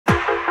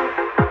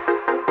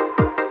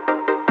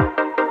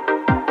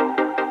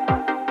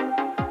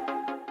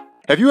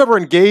Have you ever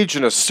engaged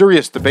in a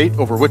serious debate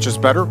over which is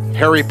better,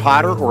 Harry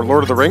Potter or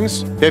Lord of the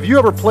Rings? Have you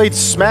ever played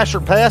Smash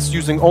or Pass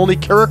using only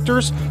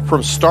characters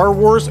from Star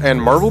Wars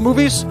and Marvel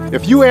movies?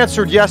 If you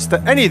answered yes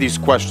to any of these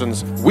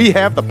questions, we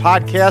have the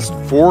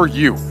podcast for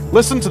you.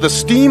 Listen to The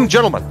Steam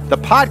Gentleman, the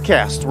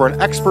podcast where an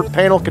expert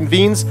panel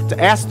convenes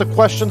to ask the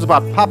questions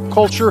about pop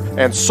culture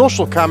and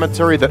social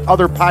commentary that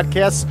other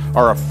podcasts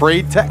are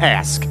afraid to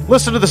ask.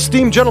 Listen to The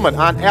Steam Gentleman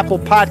on Apple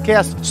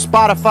Podcasts,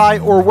 Spotify,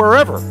 or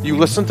wherever you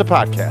listen to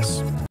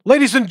podcasts.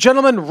 Ladies and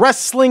gentlemen,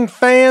 Wrestling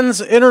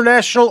Fans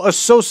International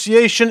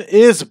Association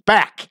is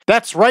back.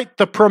 That's right,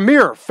 the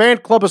premier fan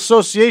club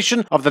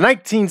association of the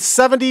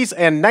 1970s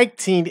and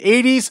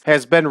 1980s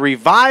has been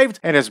revived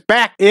and is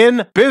back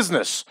in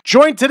business.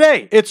 Join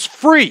today. It's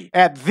free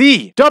at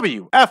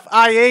thewfia.org.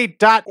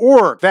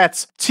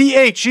 That's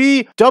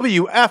thewfia.org.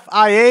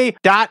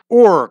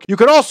 You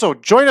can also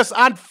join us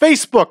on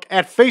Facebook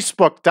at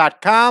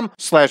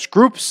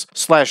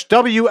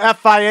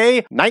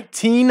facebook.com/groups/WFIA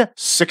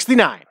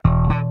 1969.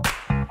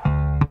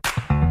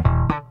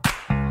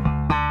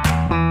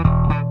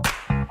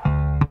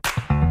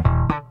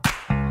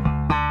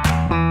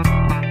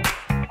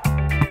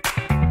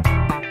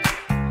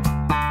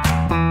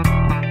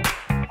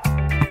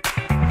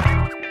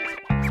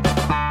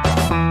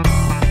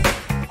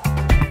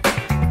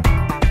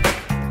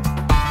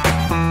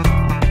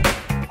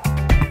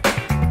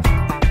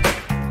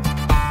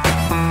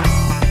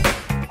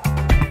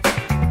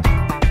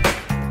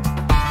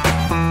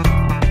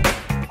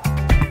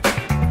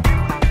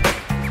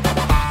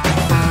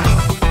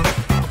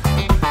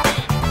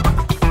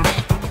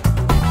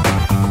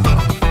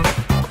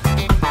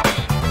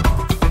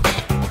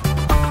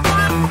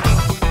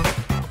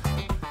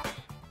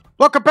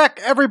 Welcome back,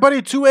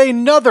 everybody, to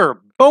another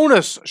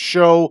bonus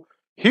show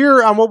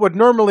here on what would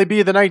normally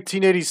be the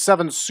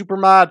 1987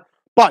 Supermod,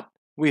 but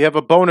we have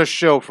a bonus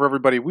show for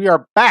everybody. We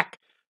are back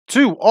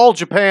to All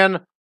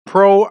Japan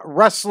Pro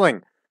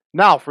Wrestling.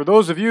 Now, for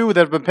those of you that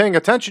have been paying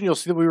attention, you'll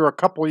see that we were a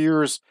couple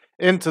years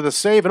into the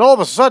save, and all of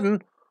a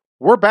sudden,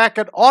 we're back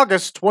at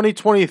August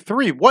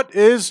 2023. What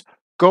is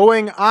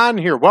going on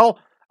here? Well,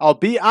 I'll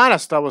be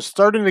honest, I was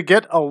starting to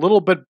get a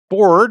little bit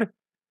bored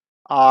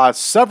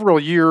several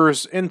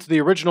years into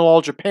the original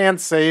All Japan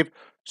save,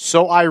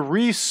 so I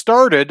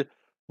restarted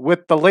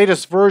with the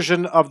latest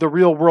version of the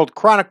Real World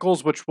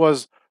Chronicles, which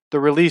was the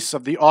release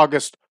of the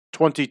August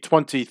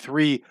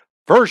 2023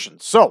 version.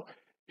 So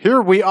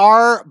here we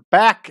are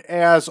back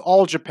as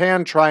All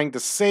Japan, trying to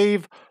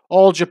save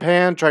All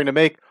Japan, trying to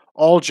make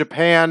All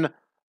Japan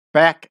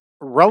back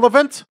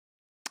relevant.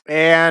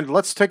 And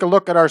let's take a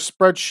look at our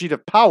spreadsheet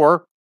of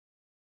power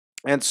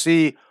and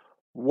see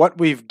what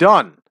we've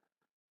done.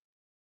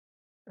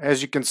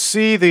 As you can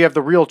see, they have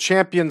the real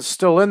champions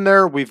still in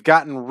there. We've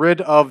gotten rid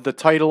of the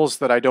titles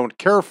that I don't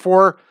care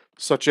for,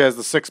 such as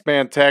the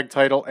six-man tag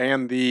title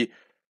and the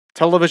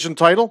television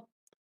title.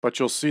 But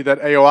you'll see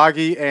that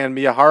Aoyagi and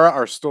Miyahara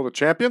are still the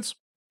champions.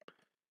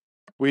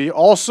 We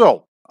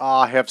also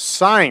have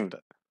signed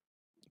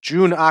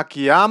Jun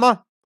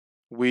Akiyama.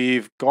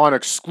 We've gone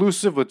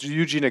exclusive with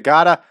Yuji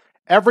Nagata.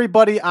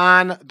 Everybody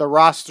on the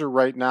roster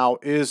right now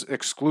is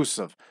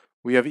exclusive.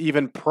 We have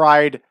even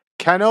pried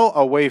Keno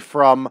away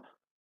from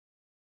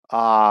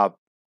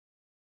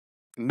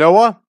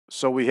Noah,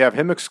 so we have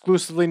him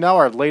exclusively now.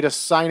 Our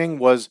latest signing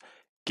was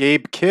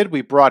Gabe Kidd.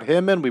 We brought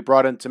him in. We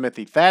brought in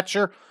Timothy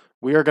Thatcher.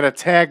 We are going to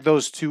tag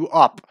those two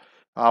up.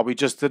 We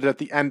just did it at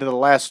the end of the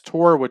last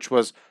tour, which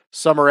was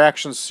Summer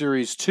Action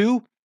Series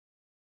 2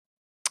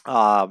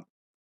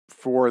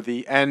 for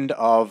the end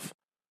of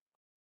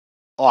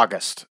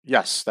August.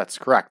 Yes, that's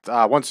correct.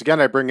 Once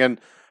again, I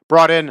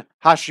brought in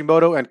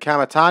Hashimoto and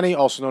Kamitani,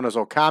 also known as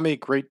Okami.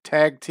 Great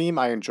tag team.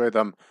 I enjoy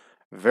them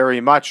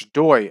very much.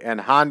 Doi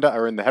and Honda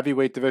are in the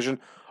heavyweight division.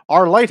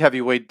 Our light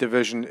heavyweight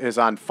division is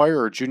on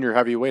fire, or junior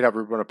heavyweight,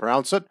 however you want to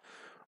pronounce it.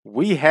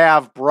 We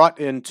have brought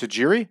in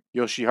Tajiri,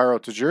 Yoshihiro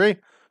Tajiri.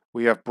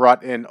 We have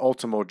brought in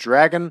Ultimo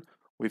Dragon.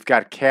 We've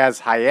got Kaz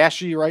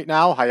Hayashi right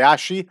now,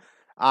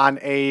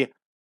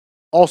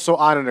 also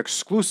on an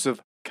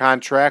exclusive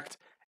contract.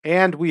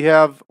 And we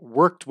have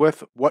worked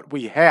with what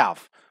we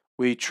have.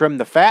 We trimmed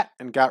the fat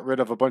and got rid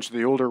of a bunch of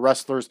the older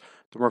wrestlers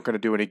that weren't going to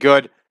do any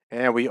good.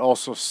 And we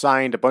also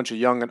signed a bunch of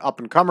young and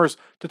up-and-comers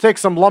to take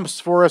some lumps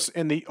for us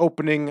in the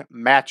opening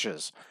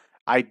matches.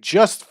 I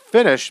just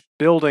finished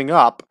building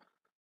up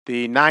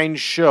the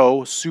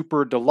 9-show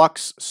Super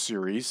Deluxe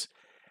series,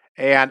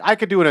 and I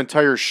could do an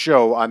entire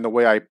show on the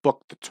way I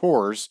book the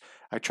tours.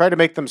 I try to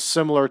make them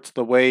similar to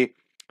the way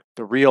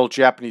the real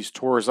Japanese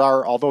tours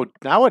are, although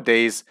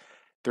nowadays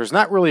there's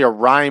not really a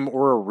rhyme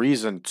or a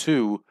reason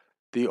to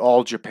the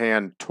All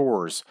Japan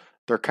tours.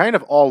 They're kind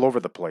of all over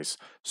the place.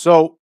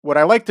 So what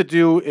I like to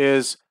do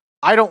is,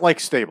 I don't like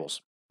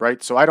stables,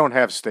 right? So I don't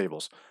have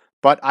stables.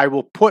 But I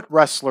will put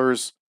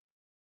wrestlers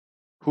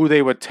who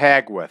they would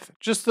tag with.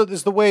 Just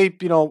as the way,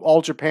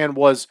 All Japan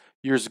was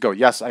years ago.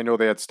 Yes, I know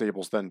they had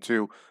stables then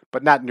too,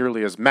 but not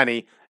nearly as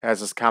many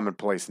as is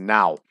commonplace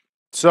now.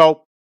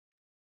 So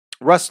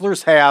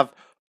wrestlers have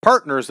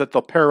partners that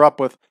they'll pair up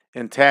with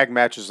in tag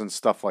matches and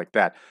stuff like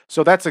that.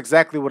 So that's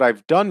exactly what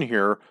I've done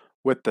here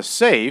with the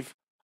save.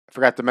 I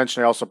forgot to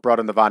mention I also brought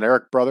in the Von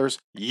Erich brothers.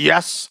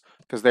 Yes,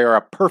 because they are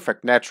a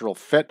perfect natural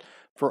fit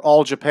for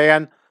All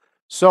Japan.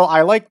 So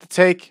I like to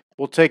take,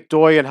 we'll take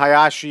Doi and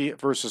Hayashi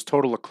versus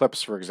Total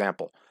Eclipse, for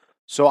example.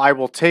 So I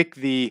will take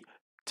the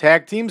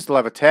tag teams, they'll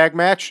have a tag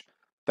match,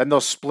 then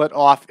they'll split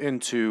off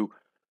into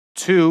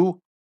 2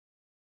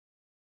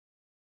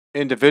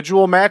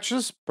 individual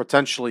matches,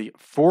 potentially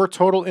 4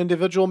 total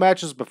individual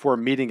matches before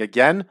meeting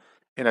again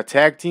in a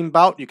tag team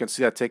bout. You can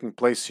see that taking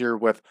place here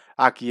with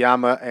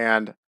Akiyama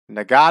and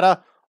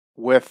Nagata,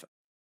 with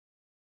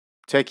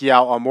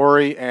Takeya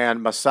Omori and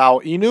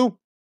Masao Inu.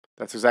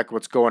 That's exactly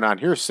what's going on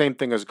here. Same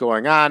thing is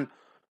going on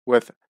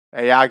with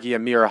Ayagi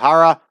and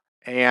Mirahara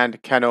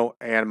and Keno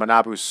and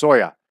Manabu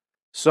Soya.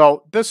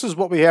 So this is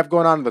what we have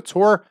going on in the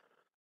tour.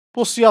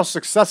 We'll see how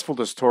successful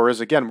this tour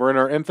is. Again, we're in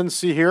our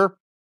infancy here,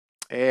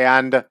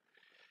 and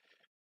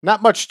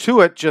not much to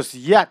it just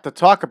yet to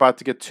talk about,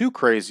 to get too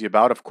crazy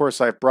about. Of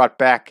course, I've brought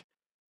back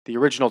the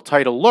original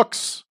title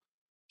looks.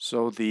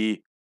 So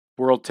the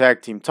World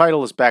Tag Team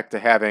title is back to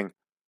having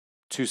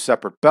 2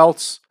 separate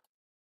belts.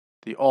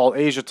 The All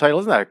Asia title,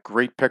 isn't that a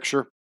great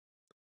picture?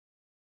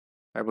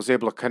 I was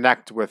able to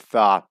connect with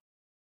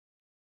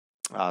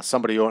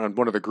somebody on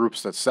one of the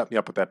groups that set me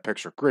up with that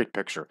picture. Great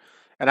picture.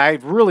 And I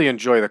really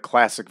enjoy the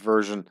classic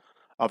version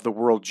of the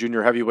World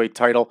Junior Heavyweight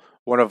title.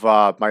 One of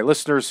my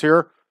listeners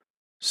here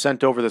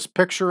sent over this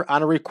picture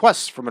on a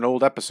request from an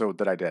old episode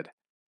that I did.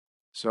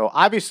 So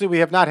obviously we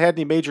have not had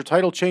any major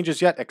title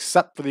changes yet,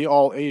 except for the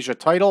All Asia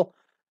title.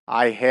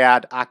 I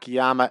had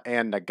Akiyama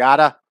and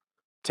Nagata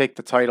take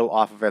the title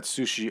off of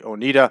Atsushi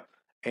Onita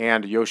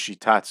and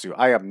Yoshitatsu.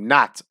 I am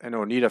not an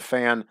Onita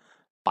fan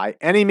by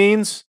any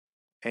means,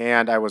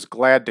 and I was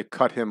glad to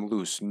cut him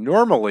loose.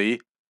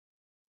 Normally,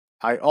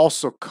 I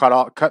also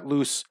cut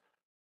loose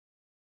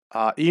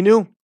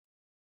Masao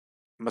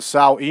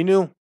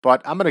Inu,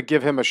 but I'm going to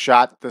give him a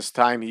shot this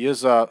time. He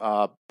is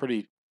a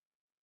pretty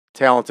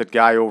talented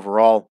guy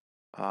overall.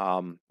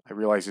 I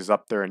realize he's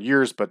up there in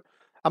years, but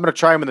I'm going to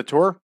try him in the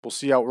tour. We'll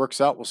see how it works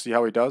out. We'll see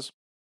how he does.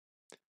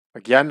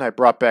 Again, I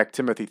brought back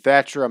Timothy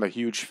Thatcher. I'm a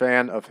huge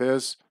fan of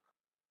his.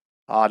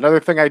 Another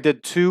thing I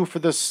did too for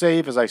this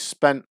save is I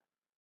spent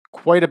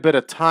quite a bit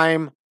of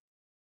time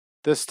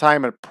this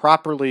time in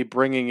properly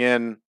bringing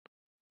in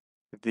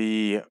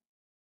the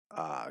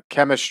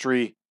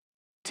chemistry,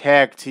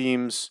 tag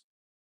teams,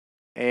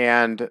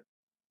 and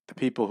the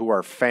people who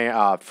are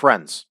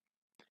friends.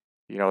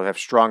 You know, have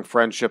strong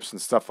friendships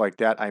and stuff like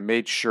that. I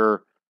made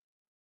sure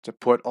to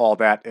put all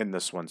that in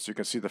this one. So you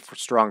can see the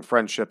strong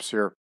friendships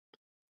here.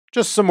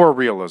 Just some more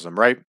realism,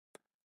 right?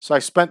 So I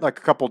spent like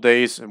a couple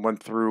days and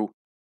went through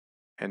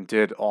and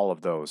did all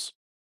of those.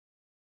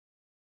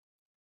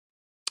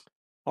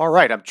 All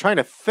right, I'm trying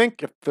to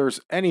think if there's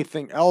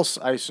anything else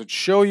I should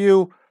show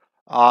you.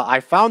 I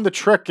found the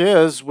trick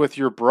is with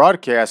your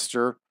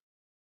broadcaster,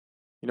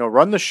 you know,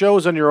 run the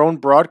shows on your own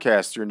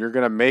broadcaster and you're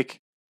going to make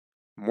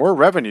more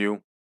revenue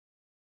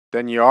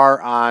than you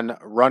are on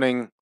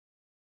running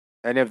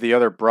any of the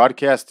other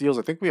broadcast deals.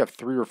 I think we have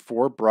 3 or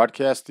 4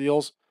 broadcast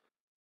deals,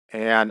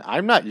 and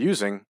I'm not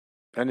using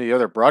any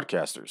other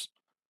broadcasters.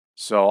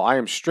 So I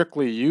am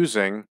strictly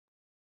using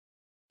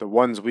the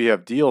ones we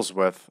have deals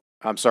with.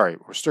 I'm sorry,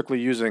 we're strictly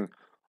using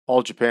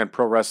All Japan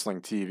Pro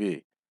Wrestling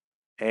TV.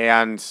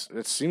 And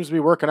it seems to be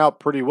working out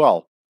pretty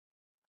well.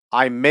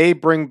 I may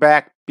bring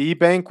back B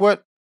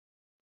Banquet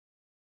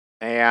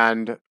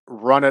and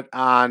run it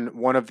on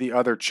one of the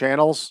other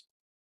channels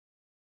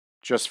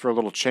just for a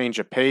little change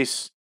of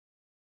pace,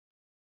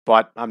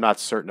 but I'm not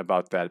certain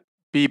about that.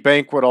 B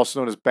Banquet, also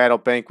known as Battle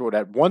Banquet,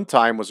 at one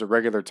time was a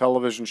regular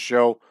television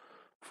show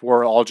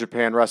for All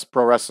Japan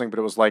Pro Wrestling, but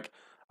it was like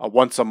a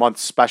once-a-month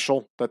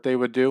special that they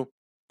would do.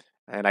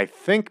 And I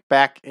think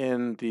back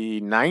in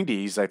the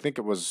 90s, I think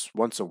it was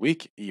once a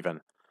week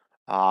even.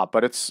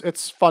 But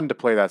it's fun to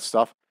play that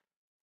stuff.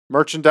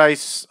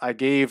 Merchandise, I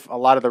gave a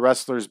lot of the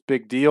wrestlers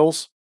big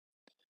deals,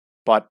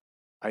 but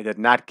I did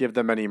not give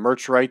them any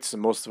merch rights,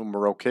 and most of them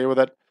were okay with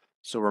it.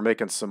 So we're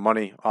making some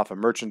money off of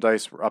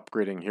merchandise. We're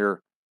upgrading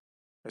here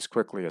as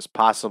quickly as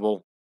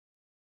possible.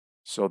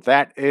 So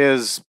that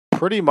is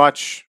pretty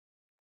much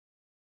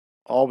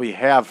all we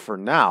have for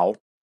now.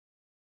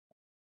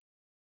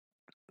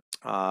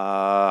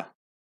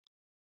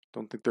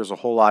 Don't think there's a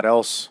whole lot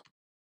else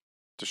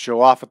to show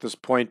off at this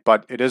point,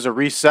 but it is a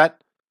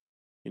reset.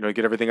 You know, you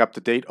get everything up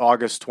to date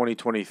August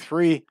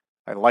 2023.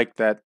 I like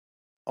that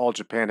All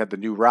Japan had the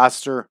new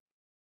roster,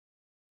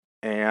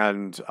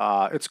 and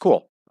it's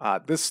cool.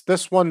 This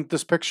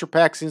picture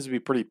pack seems to be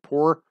pretty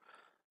poor.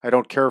 I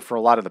don't care for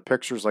a lot of the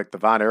pictures, like the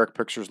Von Erich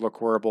pictures look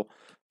horrible,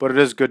 but it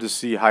is good to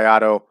see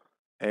Hayato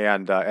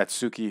and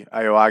Atsuki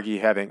Aoyagi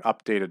having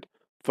updated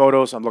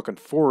photos. I'm looking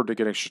forward to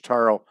getting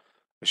Shotaro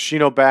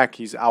Ashino back.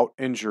 He's out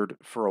injured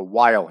for a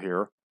while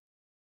here.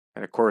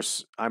 And of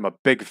course, I'm a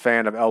big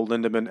fan of El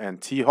Lindemann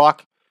and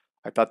T-Hawk.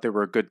 I thought they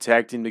were a good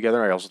tag team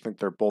together. I also think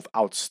they're both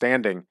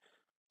outstanding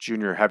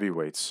junior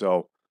heavyweights.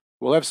 So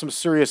we'll have some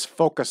serious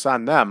focus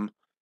on them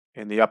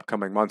in the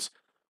upcoming months.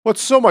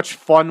 What's so much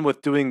fun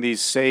with doing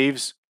these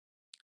saves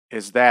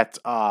is that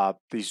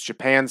these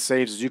Japan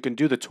saves is you can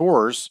do the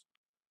tours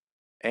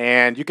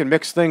and you can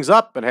mix things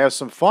up and have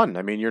some fun.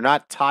 I mean, you're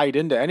not tied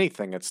into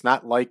anything. It's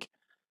not like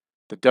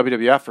the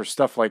WWF or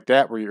stuff like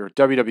that where you're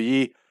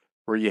WWE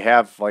where you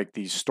have like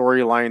these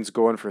storylines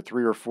going for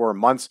 3 or 4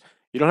 months.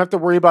 You don't have to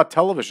worry about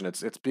television.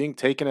 It's being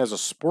taken as a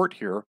sport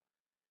here,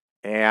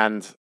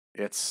 and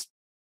it's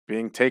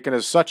being taken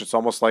as such. It's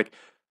almost like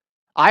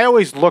I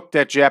always looked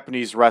at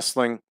Japanese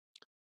wrestling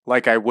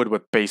like I would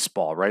with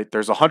baseball, right?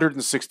 There's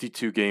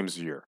 162 games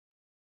a year,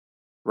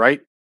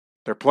 right?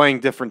 They're playing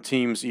different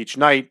teams each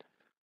night,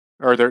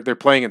 or they're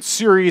playing in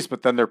series,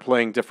 but then they're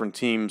playing different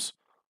teams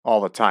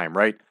all the time,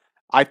 right?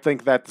 I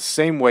think that the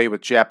same way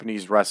with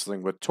Japanese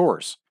wrestling with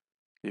tours.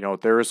 You know,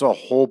 there is a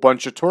whole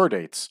bunch of tour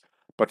dates,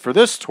 but for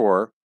this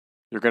tour,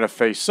 you're going to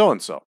face so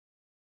and so,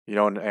 you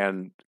know,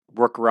 and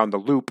work around the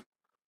loop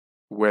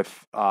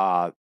with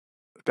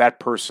that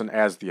person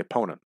as the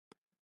opponent.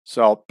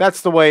 So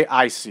that's the way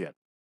I see it.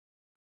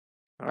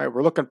 All right,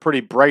 we're looking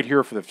pretty bright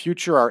here for the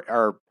future.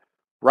 Our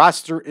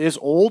roster is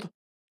old,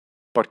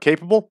 but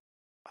capable.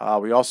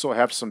 We also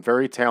have some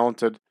very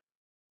talented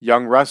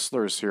young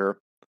wrestlers here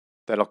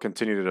that'll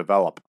continue to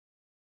develop.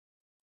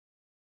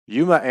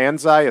 Yuma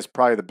Anzai is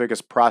probably the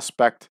biggest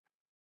prospect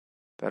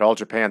that All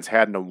Japan's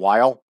had in a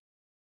while.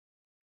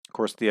 Of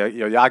course, the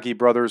Yagi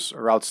brothers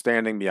are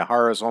outstanding.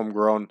 Miyahara's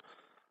homegrown.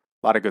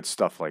 A lot of good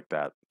stuff like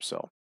that.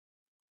 So,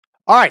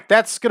 all right,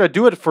 that's going to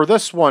do it for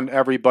this one,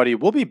 everybody.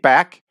 We'll be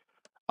back.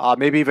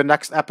 Maybe even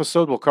next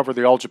episode, we'll cover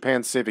the All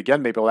Japan save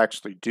again. Maybe we'll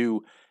actually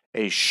do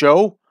a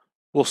show.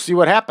 We'll see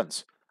what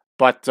happens.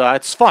 But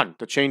it's fun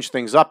to change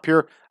things up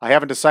here. I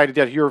haven't decided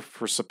yet here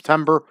for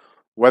September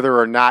whether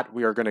or not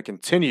we are going to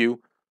continue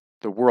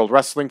the World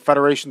Wrestling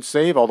Federation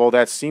save, although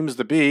that seems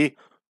to be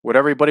what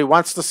everybody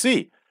wants to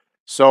see.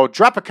 So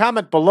drop a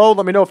comment below.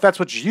 Let me know if that's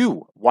what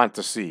you want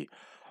to see.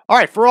 All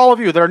right, for all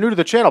of you that are new to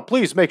the channel,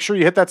 please make sure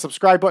you hit that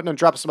subscribe button and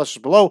drop us a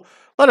message below.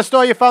 Let us know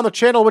how you found the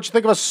channel, what you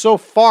think of us so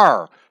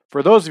far.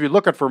 For those of you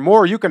looking for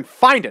more, you can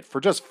find it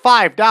for just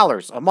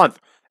 $5 a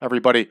month,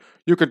 everybody.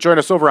 You can join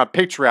us over on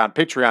Patreon,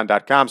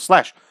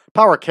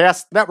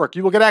 patreon.com/PowerCast Network.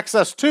 You will get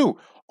access to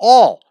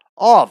all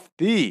of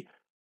the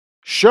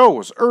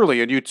shows early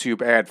on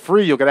YouTube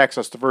ad-free. You'll get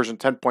access to version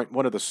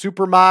 10.1 of the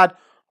Super Mod,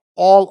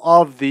 all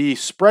of the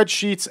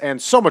spreadsheets, and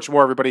so much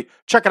more, everybody.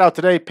 Check it out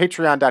today,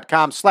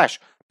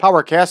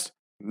 patreon.com/PowerCast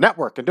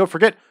Network. And don't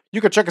forget, you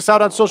can check us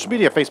out on social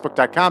media,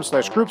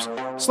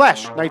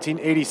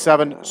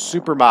 facebook.com/groups/1987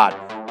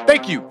 Supermod.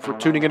 Thank you for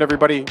tuning in,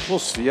 everybody. We'll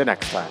see you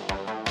next time.